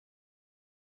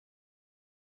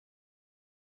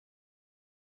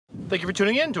Thank you for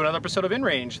tuning in to another episode of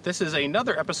InRange. This is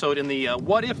another episode in the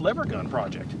What If Lever Gun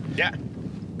project. Yeah.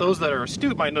 Those that are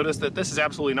astute might notice that this is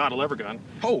absolutely not a lever gun.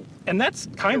 Oh. And that's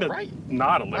kind of right.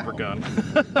 not a lever gun.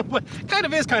 But kind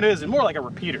of isn't. More like a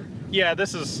repeater. Yeah,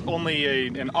 this is only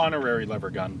an honorary lever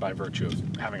gun by virtue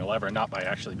of having a lever, not by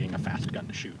actually being a fast gun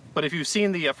to shoot. But if you've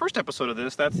seen the first episode of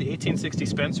this, that's the 1860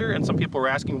 Spencer, and some people were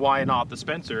asking why not the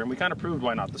Spencer, and we kind of proved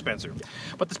why not the Spencer. Yeah.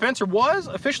 But the Spencer was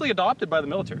officially adopted by the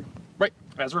military. Right.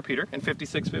 As a repeater in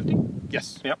 5650.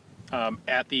 Yes. Yep.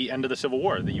 At the end of the Civil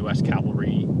War, the U.S.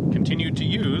 cavalry continued to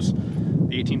use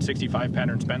the 1865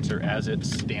 pattern Spencer as its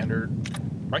standard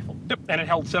rifle. Yep. And it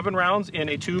held 7 rounds in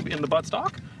a tube in the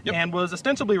buttstock, yep, and was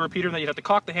ostensibly a repeater that you'd have to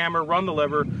cock the hammer, run the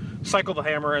lever, cycle the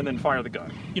hammer, and then fire the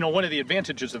gun. You know, one of the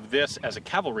advantages of this as a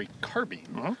cavalry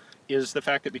carbine is the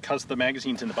fact that because the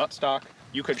magazine's in the buttstock,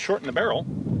 you could shorten the barrel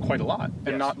quite a lot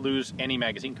and not lose any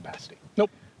magazine capacity.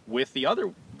 Nope. With the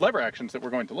other lever actions that we're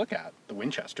going to look at, the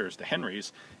Winchesters, the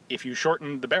Henrys, if you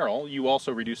shorten the barrel, you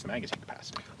also reduce the magazine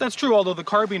capacity. That's true, although the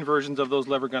carbine versions of those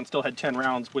lever guns still had 10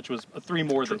 rounds, which was 3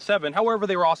 more than 7. However,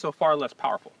 they were also far less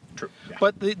powerful. True. Yeah.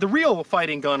 But the real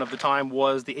fighting gun of the time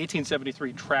was the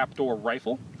 1873 Trapdoor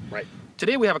rifle. Right.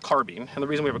 Today we have a carbine, and the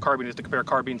reason we have a carbine is to compare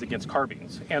carbines against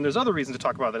carbines. And there's other reasons to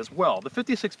talk about that as well. The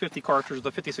 5650 cartridge,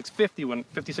 the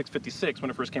 5656 when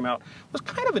it first came out, was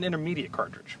kind of an intermediate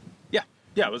cartridge.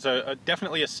 Yeah, it was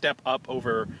definitely a step up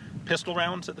over pistol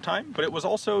rounds at the time, but it was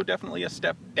also definitely a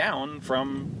step down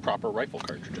from proper rifle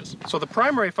cartridges. So the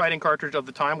primary fighting cartridge of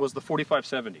the time was the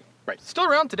 4570. Right. Still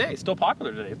around today, still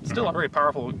popular today. It's still a very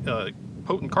powerful,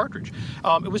 potent cartridge.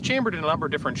 It was chambered in a number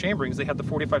of different chamberings. They had the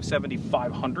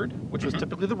 4570-500, which was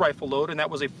typically the rifle load, and that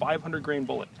was a 500 grain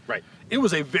bullet. Right. It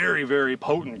was a very, very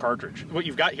potent cartridge. What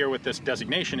you've got here with this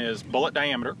designation is bullet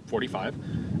diameter, 45,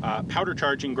 powder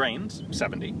charge in grains,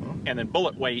 70, and then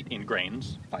bullet weight in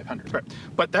grains, 500. Right.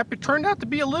 But that turned out to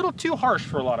be a little too harsh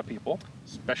for a lot of people.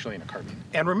 Especially in a carbine.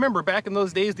 And remember, back in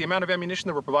those days, the amount of ammunition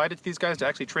that were provided to these guys to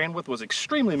actually train with was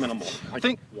extremely minimal.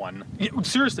 Like one. Yeah,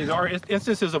 seriously, there are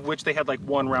instances of which they had like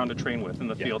 1 round to train with in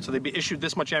the field. So they'd be issued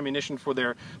this much ammunition for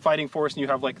their fighting force, and you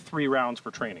have like 3 rounds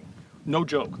for training. No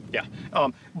joke. Yeah.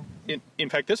 In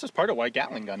fact, this is part of why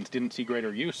Gatling guns didn't see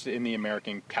greater use in the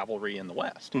American cavalry in the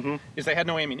West, is they had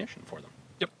no ammunition for them.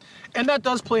 Yep. And that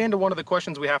does play into one of the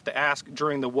questions we have to ask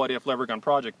during the What If lever gun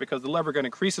project, because the lever gun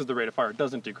increases the rate of fire, it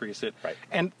doesn't decrease it. Right.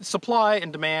 And supply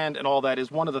and demand and all that is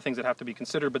one of the things that have to be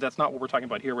considered, but that's not what we're talking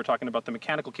about here. We're talking about the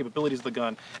mechanical capabilities of the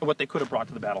gun and what they could have brought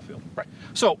to the battlefield. Right.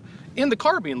 So in the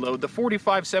carbine load, the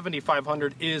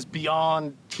 4570-500 is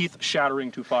beyond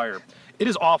teeth-shattering to fire. It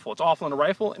is awful. It's awful in a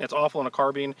rifle, and it's awful in a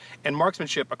carbine, and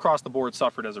marksmanship across the board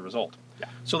suffered as a result. Yeah.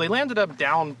 So they landed up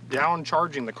down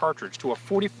charging the cartridge to a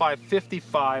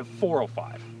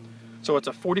 45-55-405. So it's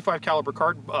a 45 caliber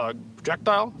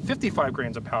projectile, 55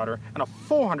 grains of powder, and a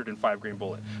 405 grain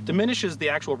bullet. Diminishes the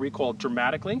actual recoil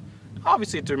dramatically.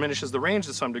 Obviously, it diminishes the range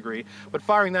to some degree, but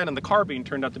firing that in the carbine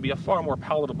turned out to be a far more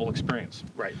palatable experience.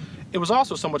 Right. It was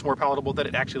also so much more palatable that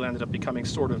it actually landed up becoming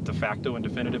sort of de facto and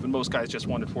definitive, and most guys just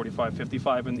wanted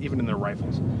 45-55, and even in their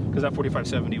rifles, because that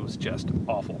 45-70 was just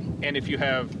awful. And if you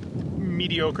have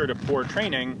mediocre to poor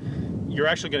training, you're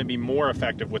actually going to be more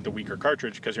effective with the weaker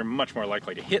cartridge because you're much more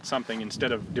likely to hit something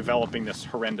instead of developing this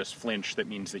horrendous flinch that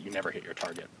means that you never hit your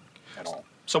target at all.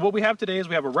 So what we have today is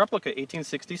we have a replica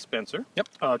 1860 Spencer,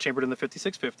 chambered in the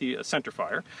 5650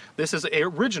 centerfire. This is a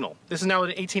original. This is now an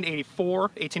 1884.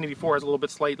 1884 has a little bit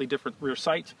slightly different rear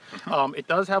sight. It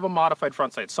does have a modified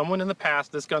front sight. Someone in the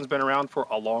past, this gun's been around for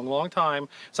a long, long time.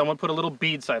 Someone put a little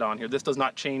bead sight on here. This does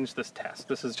not change this test.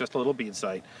 This is just a little bead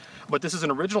sight. But this is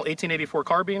an original 1884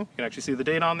 carbine. You can actually see the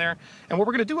date on there. And what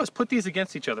we're going to do is put these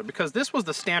against each other, because this was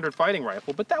the standard fighting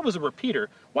rifle, but that was a repeater.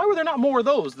 Why were there not more of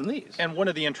those than these? And one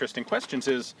of the interesting questions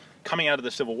is, coming out of the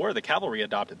Civil War, the cavalry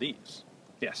adopted these.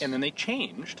 Yes. And then they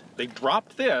changed. They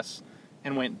dropped this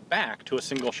and went back to a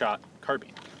single-shot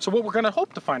carbine. So what we're going to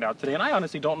hope to find out today, and I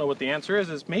honestly don't know what the answer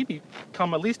is maybe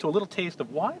come at least to a little taste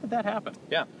of why did that happen?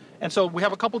 Yeah. And so we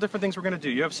have a couple different things we're going to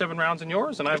do. You have 7 rounds in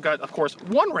yours, and I've got, of course,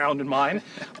 1 round in mine.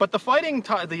 But the fighting,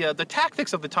 the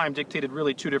tactics of the time dictated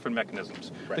really 2 different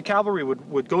mechanisms. Right. The cavalry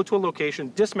would go to a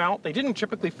location, dismount. They didn't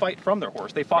typically fight from their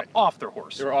horse. They fought off their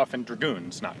horse. They were often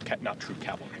dragoons, not true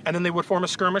cavalry. And then they would form a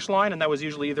skirmish line, and that was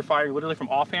usually either firing literally from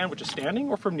offhand, which is standing,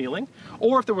 or from kneeling.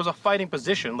 Or if there was a fighting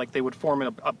position, like they would form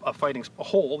in a fighting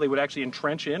hole, they would actually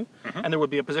entrench in, and there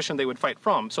would be a position they would fight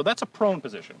from. So that's a prone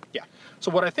position. Yeah. So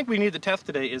what I think we need to test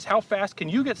today is how fast can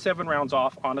you get 7 rounds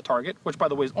off on a target, which by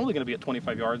the way is only going to be at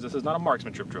 25 yards. This is not a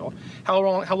marksmanship drill. How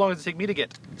long does it take me to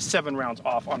get 7 rounds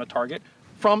off on a target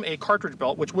from a cartridge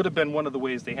belt, which would have been one of the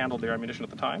ways they handled their ammunition at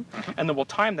the time. And then we'll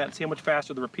time that and see how much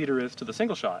faster the repeater is to the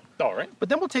single shot. All right. But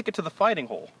then we'll take it to the fighting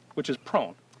hole, which is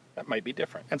prone, That might be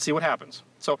different. and see what happens.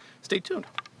 So stay tuned.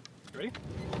 Ready?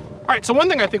 All right, so one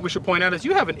thing I think we should point out is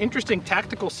you have an interesting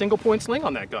tactical single point sling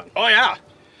on that gun. Oh, yeah.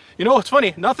 You know, it's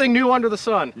funny, nothing new under the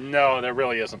sun. No, there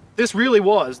really isn't. This really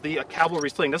was the cavalry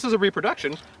sling. This is a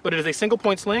reproduction, but it is a single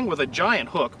point sling with a giant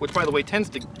hook, which by the way tends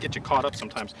to get you caught up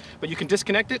sometimes. But you can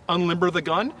disconnect it, unlimber the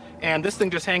gun, and this thing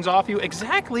just hangs off you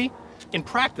exactly, in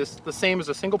practice, the same as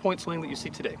a single point sling that you see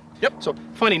today. Yep. So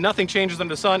funny, nothing changes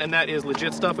under the sun, and that is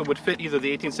legit stuff. It would fit either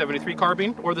the 1873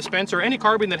 carbine or the Spencer, or any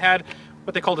carbine that had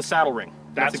what they called a saddle ring.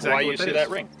 That's exactly why you what see is. that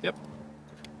ring. Yep.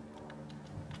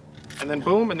 And then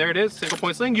boom, and there it is, single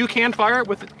point sling. You can fire it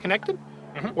with it connected,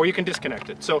 or you can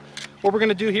disconnect it. So what we're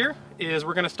gonna do here is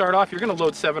we're gonna start off, you're gonna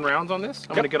load 7 rounds on this.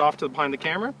 I'm gonna get off to behind the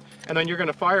camera, and then you're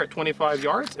gonna fire at 25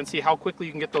 yards and see how quickly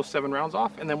you can get those 7 rounds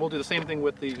off, and then we'll do the same thing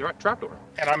with the trapdoor.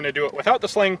 And I'm going to do it without the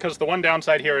sling because the one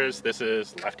downside here is this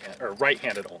is left-handed or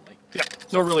right-handed only. Yeah,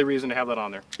 no really reason to have that on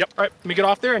there. Yep. All right, let me get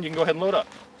off there and you can go ahead and load up.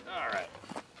 All right.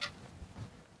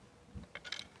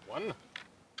 1,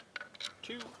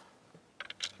 2,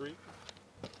 3,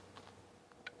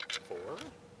 4,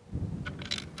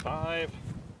 5,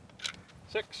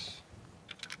 6,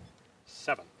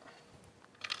 7.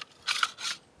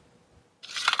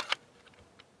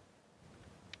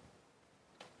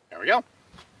 There we go.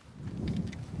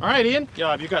 All right, Ian,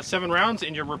 you've got 7 rounds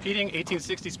and you're repeating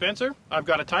 1860 Spencer. I've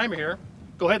got a timer here.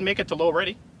 Go ahead and make it to low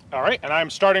ready. All right, and I'm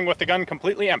starting with the gun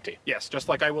completely empty. Yes, just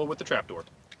like I will with the trapdoor.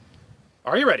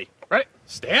 Are you ready? Right.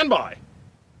 Stand by.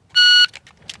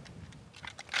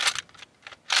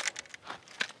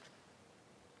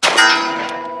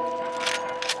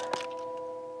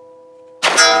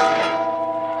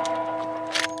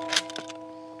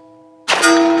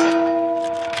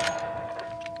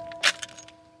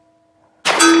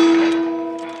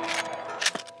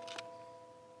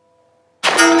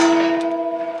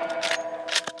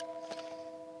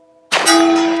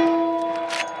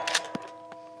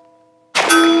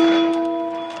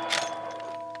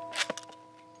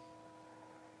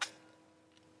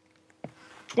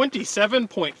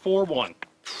 .41.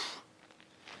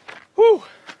 Whew.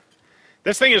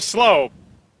 This thing is slow,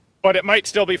 but it might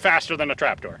still be faster than a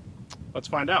trapdoor. Let's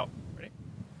find out. Ready?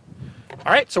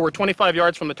 All right, so we're 25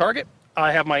 yards from the target.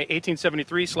 I have my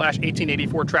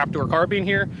 1873/1884 trapdoor carbine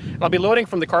here. I'll be loading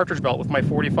from the cartridge belt with my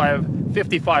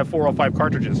 55 405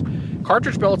 cartridges.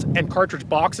 Cartridge belts and cartridge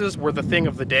boxes were the thing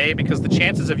of the day because the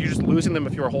chances of you just losing them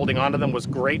if you were holding onto them was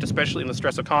great, especially in the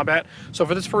stress of combat. So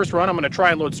for this first run, I'm going to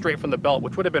try and load straight from the belt,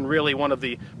 which would have been really one of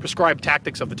the prescribed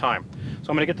tactics of the time.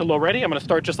 So I'm going to get the low ready. I'm going to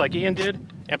start just like Ian did,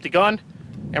 empty gun,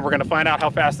 and we're going to find out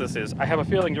how fast this is. I have a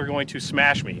feeling you're going to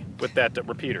smash me with that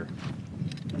repeater.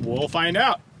 We'll find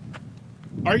out.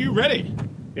 Are you ready?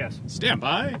 Yes. Stand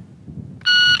by.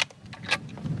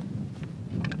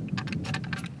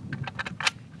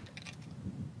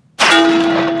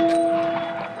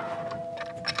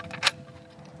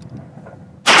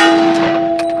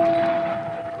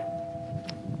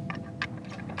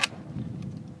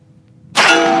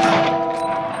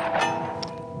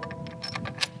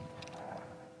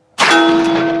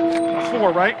 That's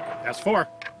 4, right? That's 4.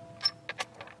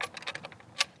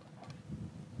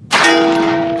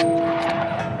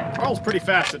 Carl's pretty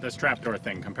fast at this trapdoor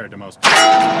thing compared to most people.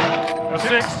 That's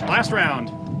 6. Last round.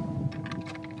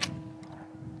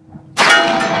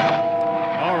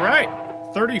 All right.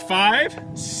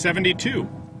 35-72.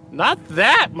 Not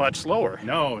that much slower.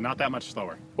 No, not that much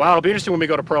slower. Wow, it'll be interesting when we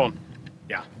go to prone.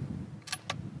 Yeah.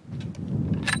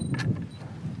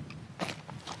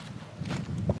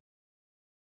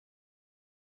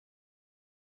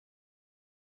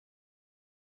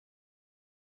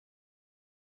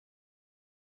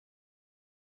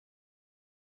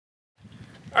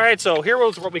 All right, so here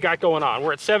was what we got going on.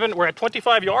 We're at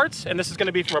 25 yards, and this is going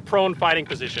to be from a prone fighting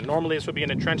position. Normally this would be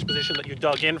an entrenched position that you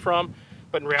dug in from,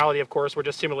 but in reality, of course, we're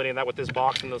just simulating that with this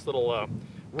box and this little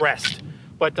rest.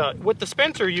 But with the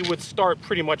Spencer, you would start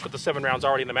pretty much with the 7 rounds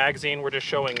already in the magazine. We're just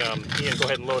showing, Ian, go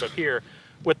ahead and load up here.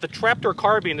 With the Trapdoor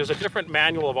carbine, there's a different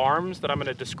manual of arms that I'm going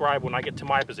to describe when I get to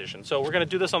my position. So we're going to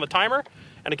do this on the timer.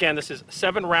 And again, this is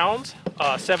 7 rounds,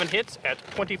 7 hits at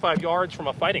 25 yards from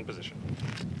a fighting position.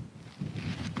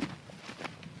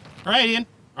 All right, Ian,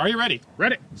 are you ready?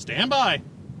 Ready. Stand by.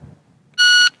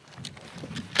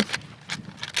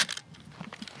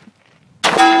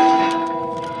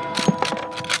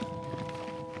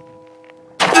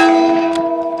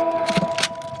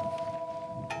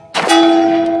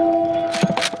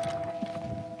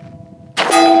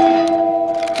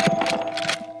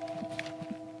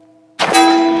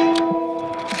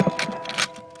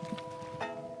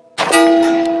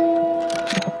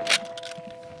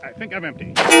 think I'm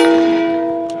empty.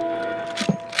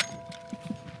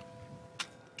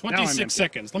 26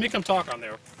 seconds. Let me come talk on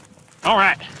there. All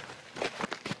right.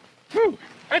 Whew. All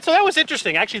right, so that was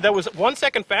interesting. Actually, that was 1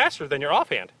 second faster than your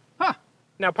offhand. Huh.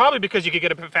 Now, probably because you could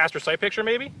get a faster sight picture,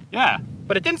 maybe. Yeah.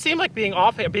 But it didn't seem like being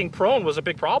being prone was a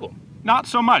big problem. Not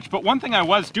so much, but one thing I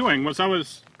was doing was I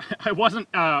was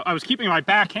keeping my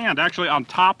back hand actually on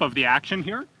top of the action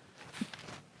here,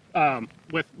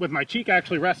 with my cheek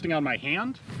actually resting on my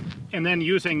hand, and then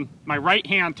using my right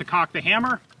hand to cock the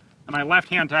hammer, and my left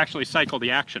hand to actually cycle the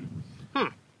action.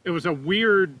 It was a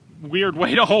weird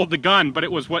way to hold the gun, but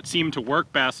it was what seemed to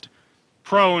work best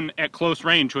prone at close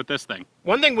range with this thing.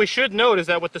 One thing we should note is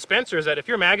that with the Spencer is that if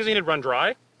your magazine had run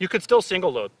dry, you could still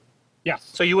single load. Yes.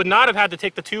 So you would not have had to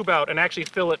take the tube out and actually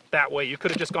fill it that way. You could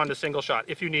have just gone to single shot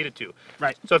if you needed to.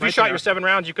 Right. So if you Right shot there. your 7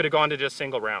 rounds, you could have gone to just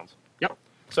single rounds. Yep.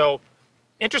 So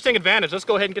interesting advantage. Let's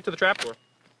go ahead and get to the trapdoor.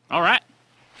 All right.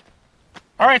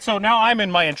 All right, so now I'm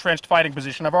in my entrenched fighting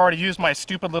position. I've already used my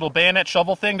stupid little bayonet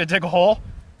shovel thing to dig a hole.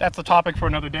 That's the topic for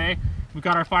another day. We've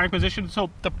got our firing position. So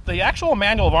the actual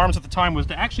manual of arms at the time was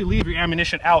to actually leave your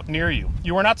ammunition out near you.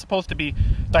 You were not supposed to be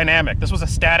dynamic. This was a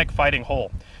static fighting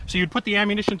hole. So you'd put the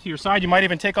ammunition to your side. You might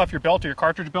even take off your belt or your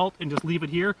cartridge belt and just leave it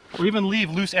here, or even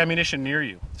leave loose ammunition near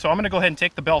you. So I'm going to go ahead and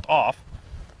take the belt off,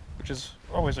 which is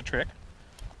always a trick.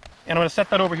 And I'm going to set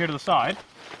that over here to the side.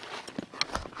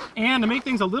 And to make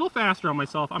things a little faster on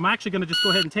myself, I'm actually going to just go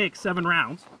ahead and take 7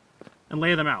 rounds and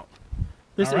lay them out.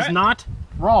 This is not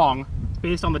wrong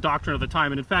based on the doctrine of the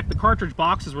time. And in fact, the cartridge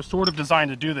boxes were sort of designed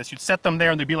to do this. You'd set them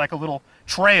there and there'd be like a little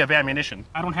tray of ammunition.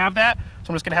 I don't have that, so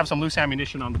I'm just going to have some loose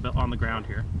ammunition on the ground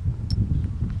here.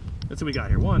 That's what we got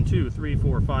here. 1, 2, 3,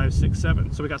 4, 5, 6,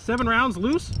 7. So we got 7 rounds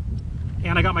loose.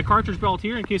 And I got my cartridge belt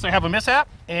here in case I have a mishap.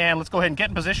 And let's go ahead and get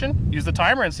in position, use the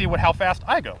timer, and see how fast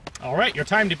I go. All right, your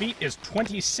time to beat is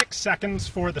 26 seconds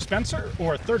for the Spencer,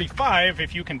 or 35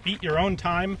 if you can beat your own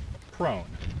time prone.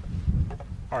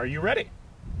 Are you ready?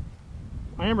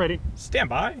 I am ready. Stand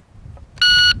by.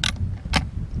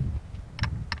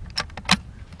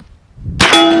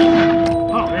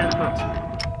 Oh man, it hurts.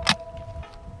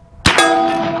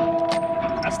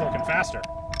 That's looking faster.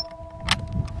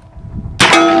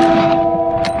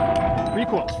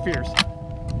 Recoil's fierce.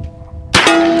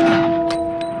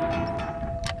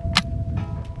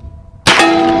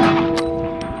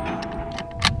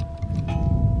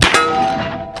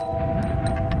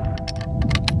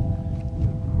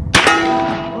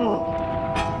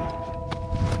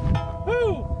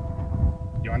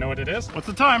 What it is? What's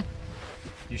the time?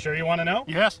 You sure you want to know?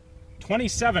 Yes.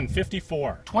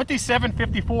 27:54.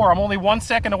 27:54. I'm only 1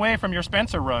 second away from your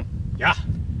Spencer run. Yeah.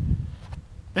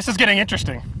 This is getting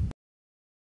interesting.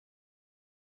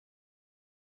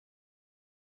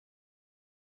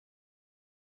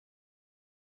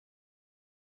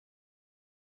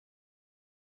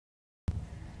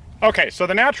 Okay, so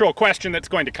the natural question that's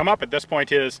going to come up at this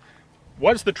point is,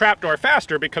 was the trapdoor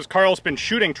faster? Because Carl's been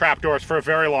shooting trapdoors for a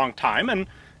very long time, and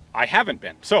I haven't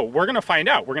been. So we're going to find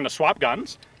out. We're going to swap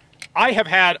guns. I have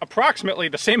had approximately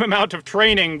the same amount of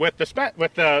training with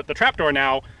the trapdoor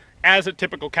now as a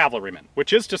typical cavalryman,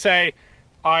 which is to say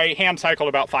I hand cycled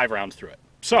about 5 rounds through it.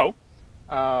 So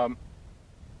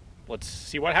let's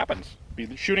see what happens.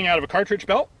 Be shooting out of a cartridge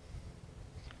belt.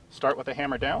 Start with the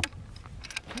hammer down.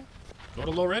 Go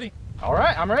to low ready. All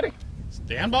right, I'm ready.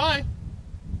 Stand by.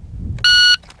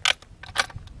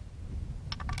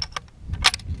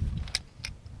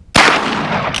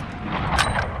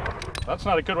 That's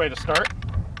not a good way to start.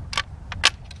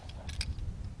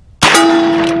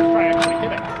 Let's try actually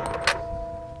hitting.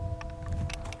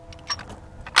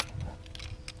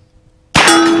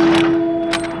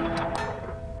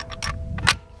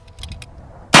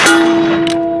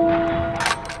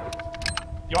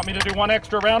 You want me to do 1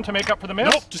 extra round to make up for the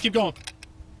miss? Nope, just keep going.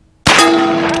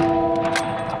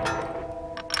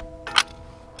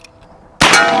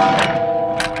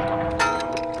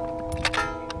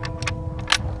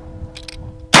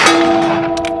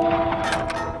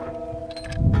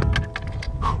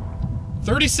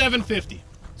 $37.50.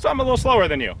 So I'm a little slower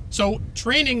than you. So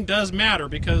training does matter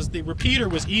because the repeater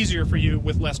was easier for you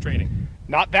with less training.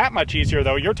 Not that much easier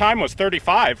though. Your time was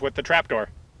 35 with the trapdoor.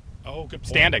 Oh, good point.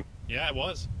 Standing. Yeah, it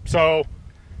was. So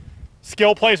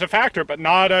skill plays a factor, but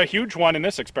not a huge one in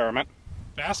this experiment.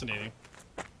 Fascinating.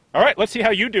 All right, let's see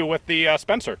how you do with the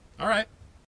Spencer. All right.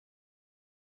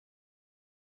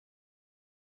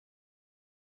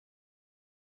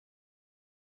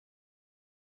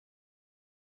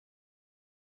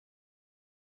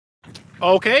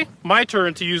 Okay, my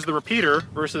turn to use the repeater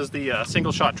versus the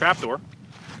single shot trapdoor.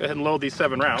 Go ahead and load these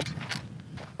 7 rounds.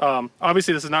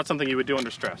 Obviously this is not something you would do under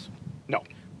stress. No.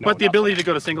 But the ability to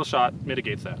go to single shot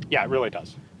mitigates that. Yeah, it really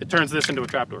does. It turns this into a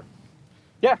trapdoor.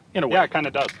 Yeah, in a way. Yeah, it kind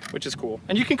of does. Which is cool.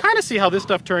 And you can kind of see how this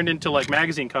stuff turned into like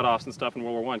magazine cutoffs and stuff in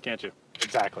World War I, can't you?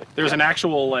 Exactly. There's an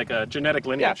actual like a genetic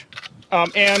lineage. Yeah.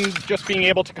 And just being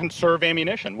able to conserve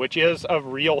ammunition, which is a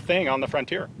real thing on the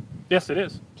frontier. Yes, it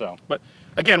is. So, but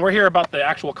again, we're here about the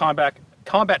actual combat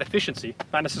efficiency,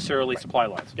 not necessarily supply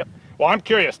lines. Yep. Well, I'm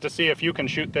curious to see if you can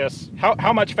shoot this,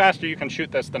 how much faster you can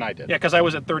shoot this than I did. Yeah, because I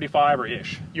was at 35 or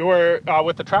ish. You were,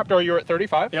 with the Trapdoor, you were at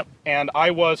 35? Yep. And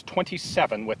I was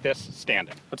 27 with this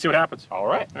standing. Let's see what happens. All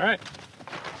right. All right.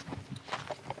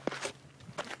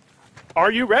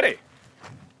 Are you ready?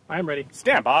 I am ready.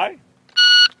 Stand by.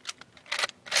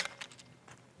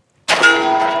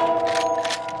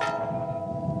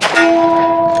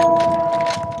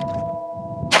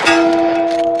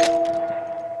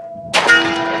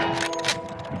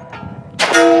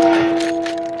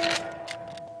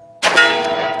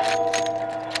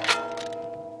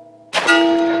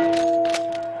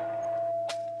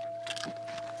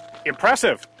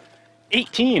 Impressive.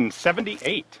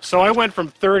 1878. So I went from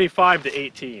 35 to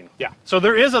 18. Yeah. So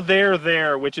there is a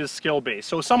there, which is skill-based.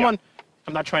 So someone,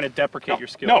 I'm not trying to deprecate your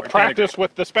skill. No, practice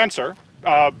with the Spencer,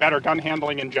 better gun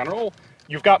handling in general.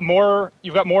 You've got more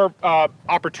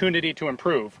opportunity to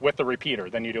improve with the repeater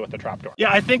than you do with the Trapdoor.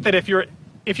 Yeah, I think that if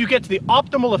you get to the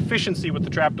optimal efficiency with the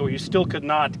Trapdoor, you still could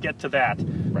not get to that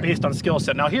based on skill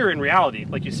set. Now here in reality,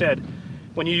 like you said,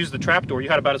 when you use the Trapdoor, you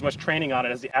had about as much training on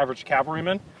it as the average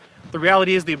cavalryman. The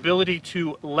reality is the ability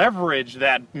to leverage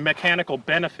that mechanical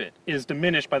benefit is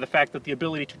diminished by the fact that the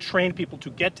ability to train people to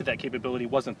get to that capability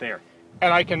wasn't there.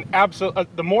 And I can absolutely,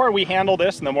 the more we handle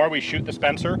this and the more we shoot the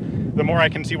Spencer, the more I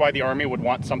can see why the Army would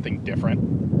want something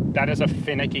different. That is a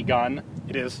finicky gun.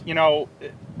 It is. You know,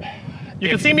 you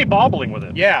can see me bobbling with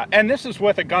it. Yeah, and this is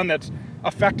with a gun that's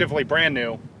effectively brand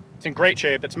new. It's in great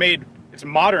shape. It's made, it's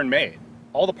modern made.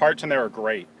 All the parts in there are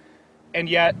great. And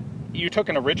yet, you took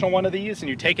an original one of these and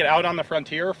you take it out on the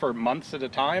frontier for months at a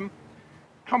time.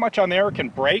 How much on there can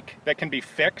break that can be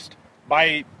fixed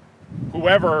by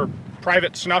whoever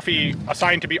Private Snuffy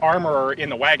assigned to be armorer in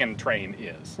the wagon train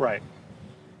is? Right.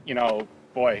 You know,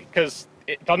 boy, because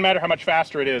it doesn't matter how much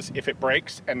faster it is. If it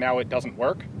breaks and now it doesn't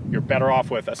work, you're better off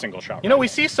with a single shot. You know, we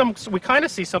kind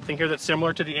of see something here that's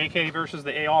similar to the AK versus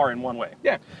the AR in one way.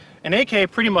 Yeah. An AK,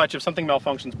 pretty much, if something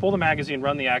malfunctions, pull the magazine,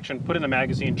 run the action, put in the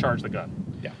magazine, charge the gun.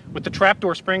 Yeah. With the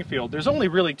Trapdoor Springfield, there's only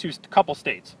really couple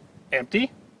states.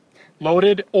 Empty,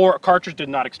 loaded, or a cartridge did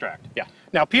not extract. Yeah.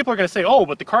 Now, people are going to say, oh,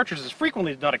 but the cartridges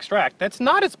frequently did not extract. That's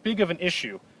not as big of an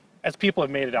issue as people have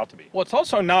made it out to be. Well, it's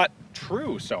also not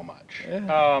true so much.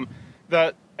 Yeah.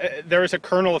 There is a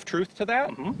kernel of truth to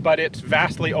that, but it's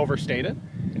vastly overstated.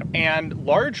 Yep. And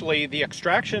largely the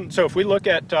extraction, so if we look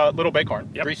at Little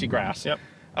Bighorn, Greasy Grass,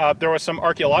 there was some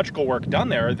archaeological work done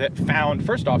there that found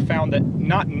that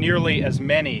not nearly as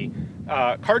many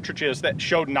cartridges that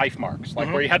showed knife marks,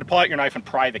 like where you had to pull out your knife and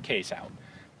pry the case out.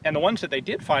 And the ones that they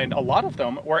did find, a lot of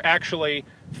them were actually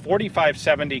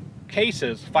 45-70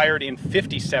 cases fired in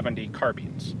 50-70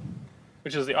 carbines.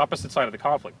 Which is the opposite side of the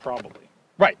conflict, probably.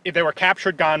 Right. If they were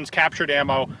captured guns, captured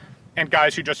ammo, and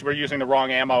guys who just were using the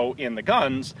wrong ammo in the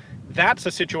guns, that's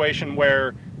a situation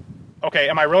where, okay,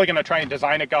 am I really going to try and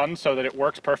design a gun so that it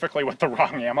works perfectly with the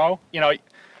wrong ammo? You know,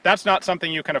 that's not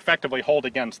something you can effectively hold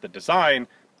against the design,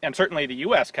 and certainly the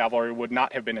U.S. cavalry would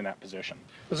not have been in that position.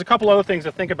 There's a couple other things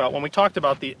to think about when we talked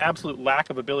about the absolute lack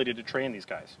of ability to train these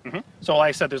guys. So like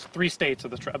I said, there's 3 states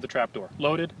of the Trapdoor: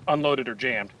 loaded, unloaded, or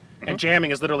jammed. And jamming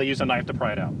is literally use a knife to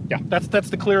pry it out. Yeah. That's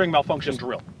the clearing malfunction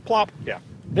drill. Plop. Yeah.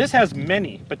 This has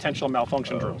many potential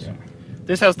malfunction drills. Yeah.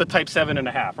 This has the type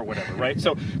 7.5 or whatever, right?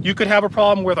 So you could have a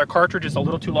problem where the cartridge is a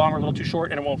little too long or a little too short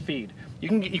and it won't feed. You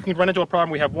can run into a problem.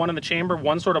 We have one in the chamber,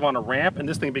 one sort of on a ramp, and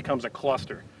this thing becomes a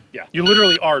cluster. Yeah. You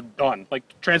literally are done, like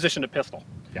transition to pistol.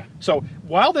 Yeah. So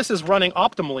while this is running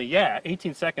optimally, yeah,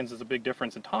 18 seconds is a big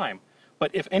difference in time. But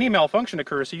if any malfunction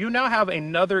occurs, so you now have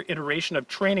another iteration of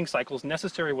training cycles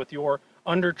necessary with your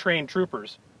under-trained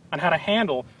troopers on how to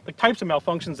handle the types of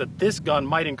malfunctions that this gun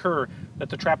might incur that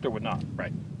the Trapdoor would not.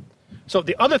 Right. So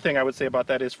the other thing I would say about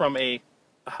that is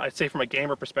I'd say from a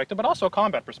gamer perspective, but also a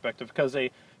combat perspective, because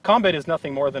a combat is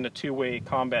nothing more than a two-way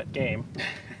combat game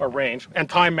or range, and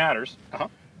time matters.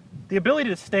 The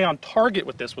ability to stay on target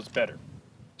with this was better.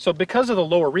 So because of the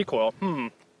lower recoil,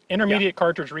 intermediate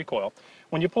cartridge recoil,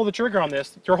 when you pull the trigger on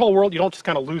this, your whole world, you don't just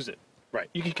kind of lose it. Right.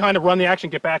 You can kind of run the action,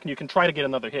 get back, and you can try to get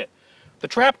another hit. The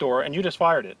Trapdoor, and you just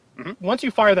fired it. Once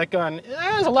you fire that gun,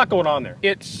 there's a lot going on there.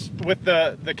 It's with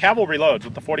the cavalry loads,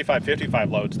 with the 45-55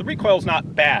 loads, the recoil's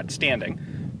not bad standing,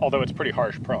 although it's pretty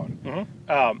harsh prone.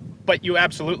 but you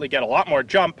absolutely get a lot more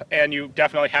jump, and you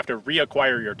definitely have to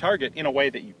reacquire your target in a way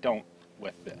that you don't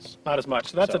with this. Not as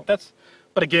much. So that's.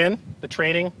 But again, the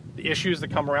training, the issues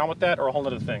that come around with that are a whole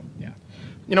other thing. Yeah.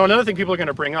 You know, another thing people are going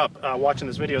to bring up watching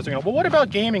this video is, well, what about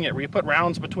gaming it, where you put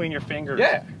rounds between your fingers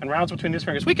and rounds between these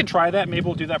fingers? We can try that. Maybe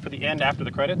we'll do that for the end after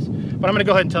the credits. But I'm going to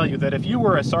go ahead and tell you that if you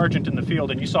were a sergeant in the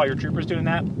field and you saw your troopers doing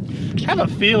that, have a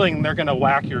feeling they're going to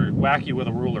whack you with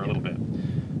a ruler a little bit.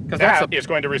 Because that is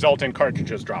going to result in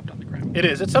cartridges dropped on the ground. It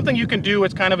is. It's something you can do.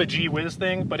 It's kind of a gee whiz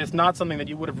thing, but it's not something that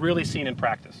you would have really seen in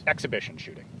practice. Exhibition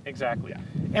shooting. Exactly. Yeah.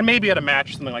 And maybe at a match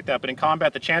or something like that, but in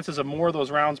combat, the chances of more of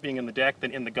those rounds being in the deck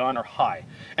than in the gun are high.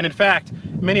 And in fact,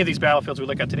 many of these battlefields we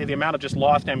look at today, the amount of just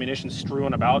lost ammunition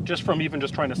strewn about, just from even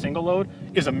just trying to single load,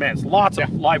 is immense. Lots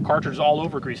of live cartridges all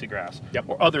over greasy grass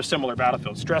or other similar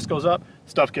battlefields. Stress goes up,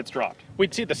 stuff gets dropped.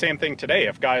 We'd see the same thing today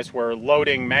if guys were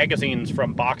loading magazines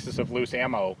from boxes of loose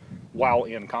ammo while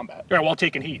in combat. Right, while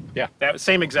taking heat. Yeah. That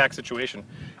same exact situation.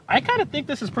 I kind of think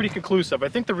this is pretty conclusive. I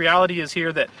think the reality is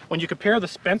here that when you compare the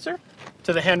Spencer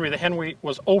to the Henry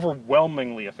was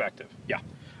overwhelmingly effective. Yeah.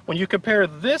 When you compare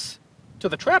this to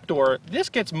the Trapdoor, this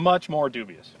gets much more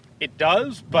dubious. It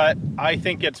does, but I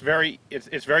think it's very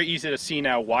easy to see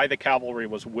now why the cavalry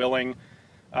was willing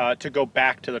to go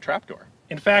back to the Trapdoor.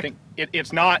 In fact,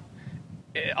 it's not.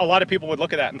 A lot of people would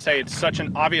look at that and say it's such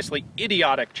an obviously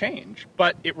idiotic change,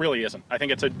 but it really isn't. I think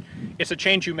it's a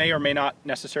change you may or may not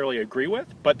necessarily agree with,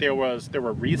 but there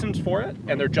were reasons for it,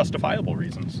 and they're justifiable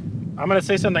reasons. I'm going to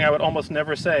say something I would almost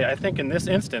never say. I think in this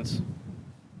instance,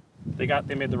 they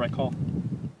made the right call.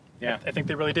 Yeah, I think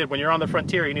they really did. When you're on the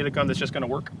frontier, you need a gun that's just going to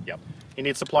work. Yep. You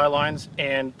need supply lines,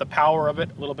 and the power of it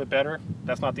a little bit better.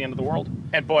 That's not the end of the world.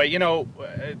 And boy, you know,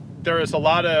 there is a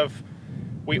lot of.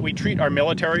 We treat our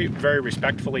military very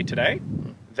respectfully today.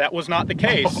 That was not the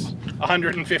case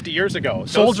 150 years ago.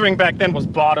 Soldiering back then was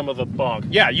bottom of the bunk.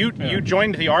 Yeah, you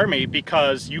joined the Army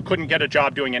because you couldn't get a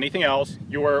job doing anything else.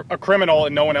 You were a criminal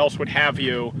and no one else would have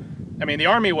you. I mean, the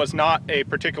Army was not a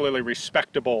particularly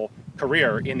respectable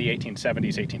career in the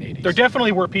 1870s, 1880s. There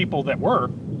definitely were people that were.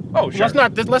 Oh, sure.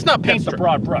 Let's not paint the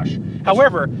broad brush.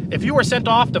 However, if you were sent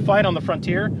off to fight on the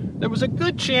frontier, there was a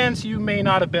good chance you may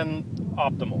not have been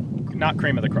optimal. Not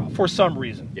cream of the crop. For some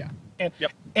reason. Yeah.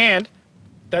 And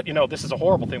that, you know, this is a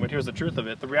horrible thing, but here's the truth of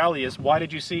it. The reality is, where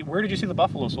did you see the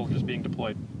Buffalo soldiers being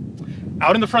deployed?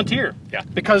 Out in the frontier. Yeah.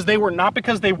 Because they were, not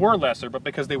because they were lesser, but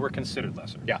because they were considered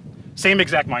lesser. Yeah. Same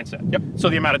exact mindset. Yep. So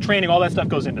the amount of training, all that stuff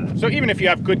goes into that. So even if you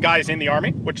have good guys in the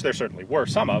Army, which there certainly were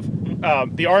some of,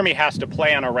 the Army has to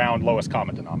plan around lowest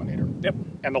common denominator. Yep.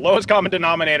 And the lowest common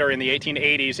denominator in the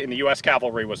 1880s in the U.S.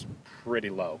 cavalry was pretty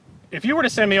low. If you were to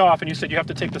send me off and you said you have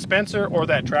to take the Spencer or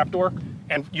that Trapdoor,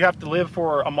 and you have to live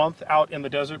for a month out in the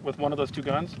desert with one of those two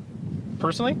guns,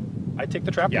 personally, I'd take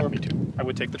the Trapdoor. Yeah, me too. I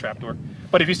would take the Trapdoor.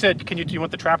 But if you said, do you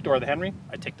want the Trapdoor or the Henry?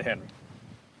 I'd take the Henry.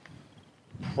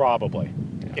 Probably.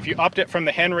 If you upped it from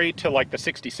the Henry to like the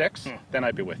 66, then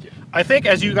I'd be with you. I think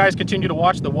as you guys continue to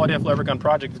watch the What If Lever Gun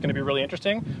project, it's going to be really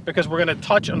interesting because we're going to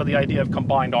touch on the idea of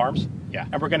combined arms. Yeah.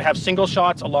 And we're going to have single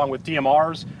shots along with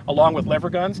DMRs, along with lever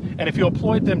guns. And if you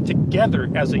employed them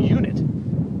together as a unit,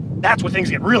 that's where things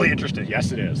get really interesting.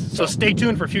 Yes, it is. So stay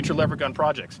tuned for future lever gun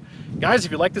projects. Guys,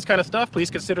 if you like this kind of stuff,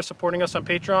 please consider supporting us on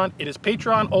Patreon. It is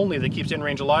Patreon only that keeps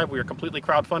InRange alive. We are completely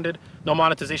crowdfunded, no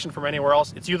monetization from anywhere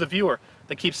else. It's you, the viewer,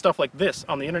 that keeps stuff like this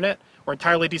on the internet. We're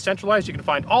entirely decentralized. You can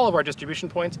find all of our distribution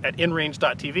points at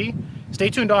InRange.tv. Stay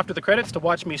tuned after the credits to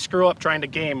watch me screw up trying to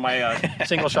game my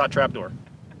single-shot Trapdoor.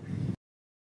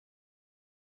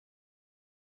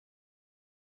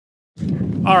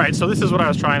 All right, so this is what I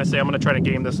was trying to say. I'm going to try to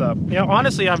game this up. You know,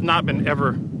 honestly, I've not been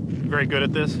ever very good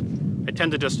at this. I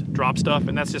tend to just drop stuff,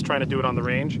 and that's just trying to do it on the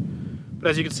range. But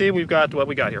as you can see, we've got what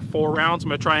we got here, 4 rounds. I'm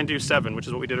going to try and do 7, which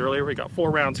is what we did earlier. We got 4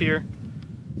 rounds here.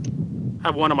 I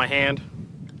have one in my hand.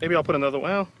 Maybe I'll put another one.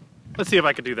 Well, let's see if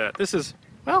I could do that. This is,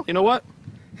 well, you know what?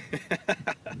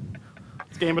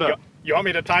 Let's game it up. You want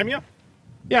me to time you?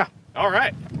 Yeah. All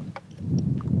right.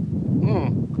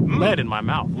 Lead in my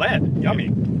mouth. Lead.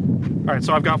 Yummy. All right,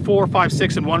 so I've got 4, 5,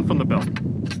 6, and 1 from the belt.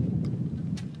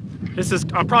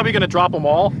 I'm probably going to drop them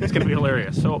all. It's going to be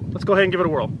hilarious. So let's go ahead and give it a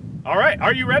whirl. All right,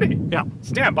 are you ready? Yeah.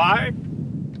 Stand by.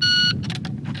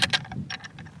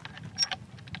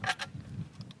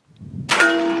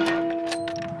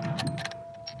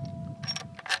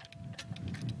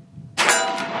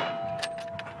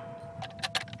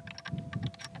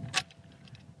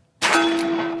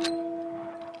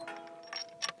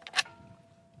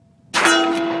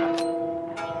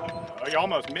 Oh, you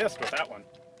almost missed with that one.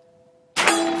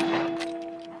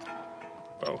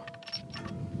 Oh.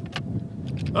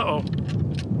 Uh-oh.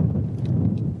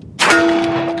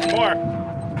 More.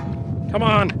 Come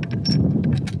on.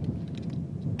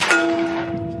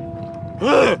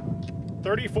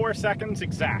 34 seconds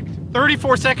exact.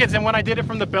 34 seconds, and when I did it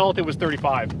from the belt, it was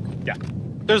 35. Yeah.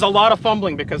 There's a lot of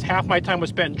fumbling because half my time was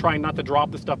spent trying not to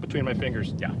drop the stuff between my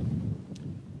fingers. Yeah.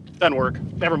 Doesn't work.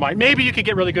 Never mind. Maybe you could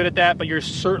get really good at that, but you're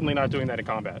certainly not doing that in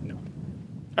combat. No.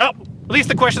 Well, at least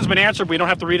the question's been answered. We don't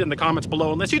have to read it in the comments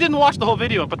below unless you didn't watch the whole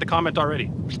video and put the comment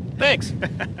already. Thanks.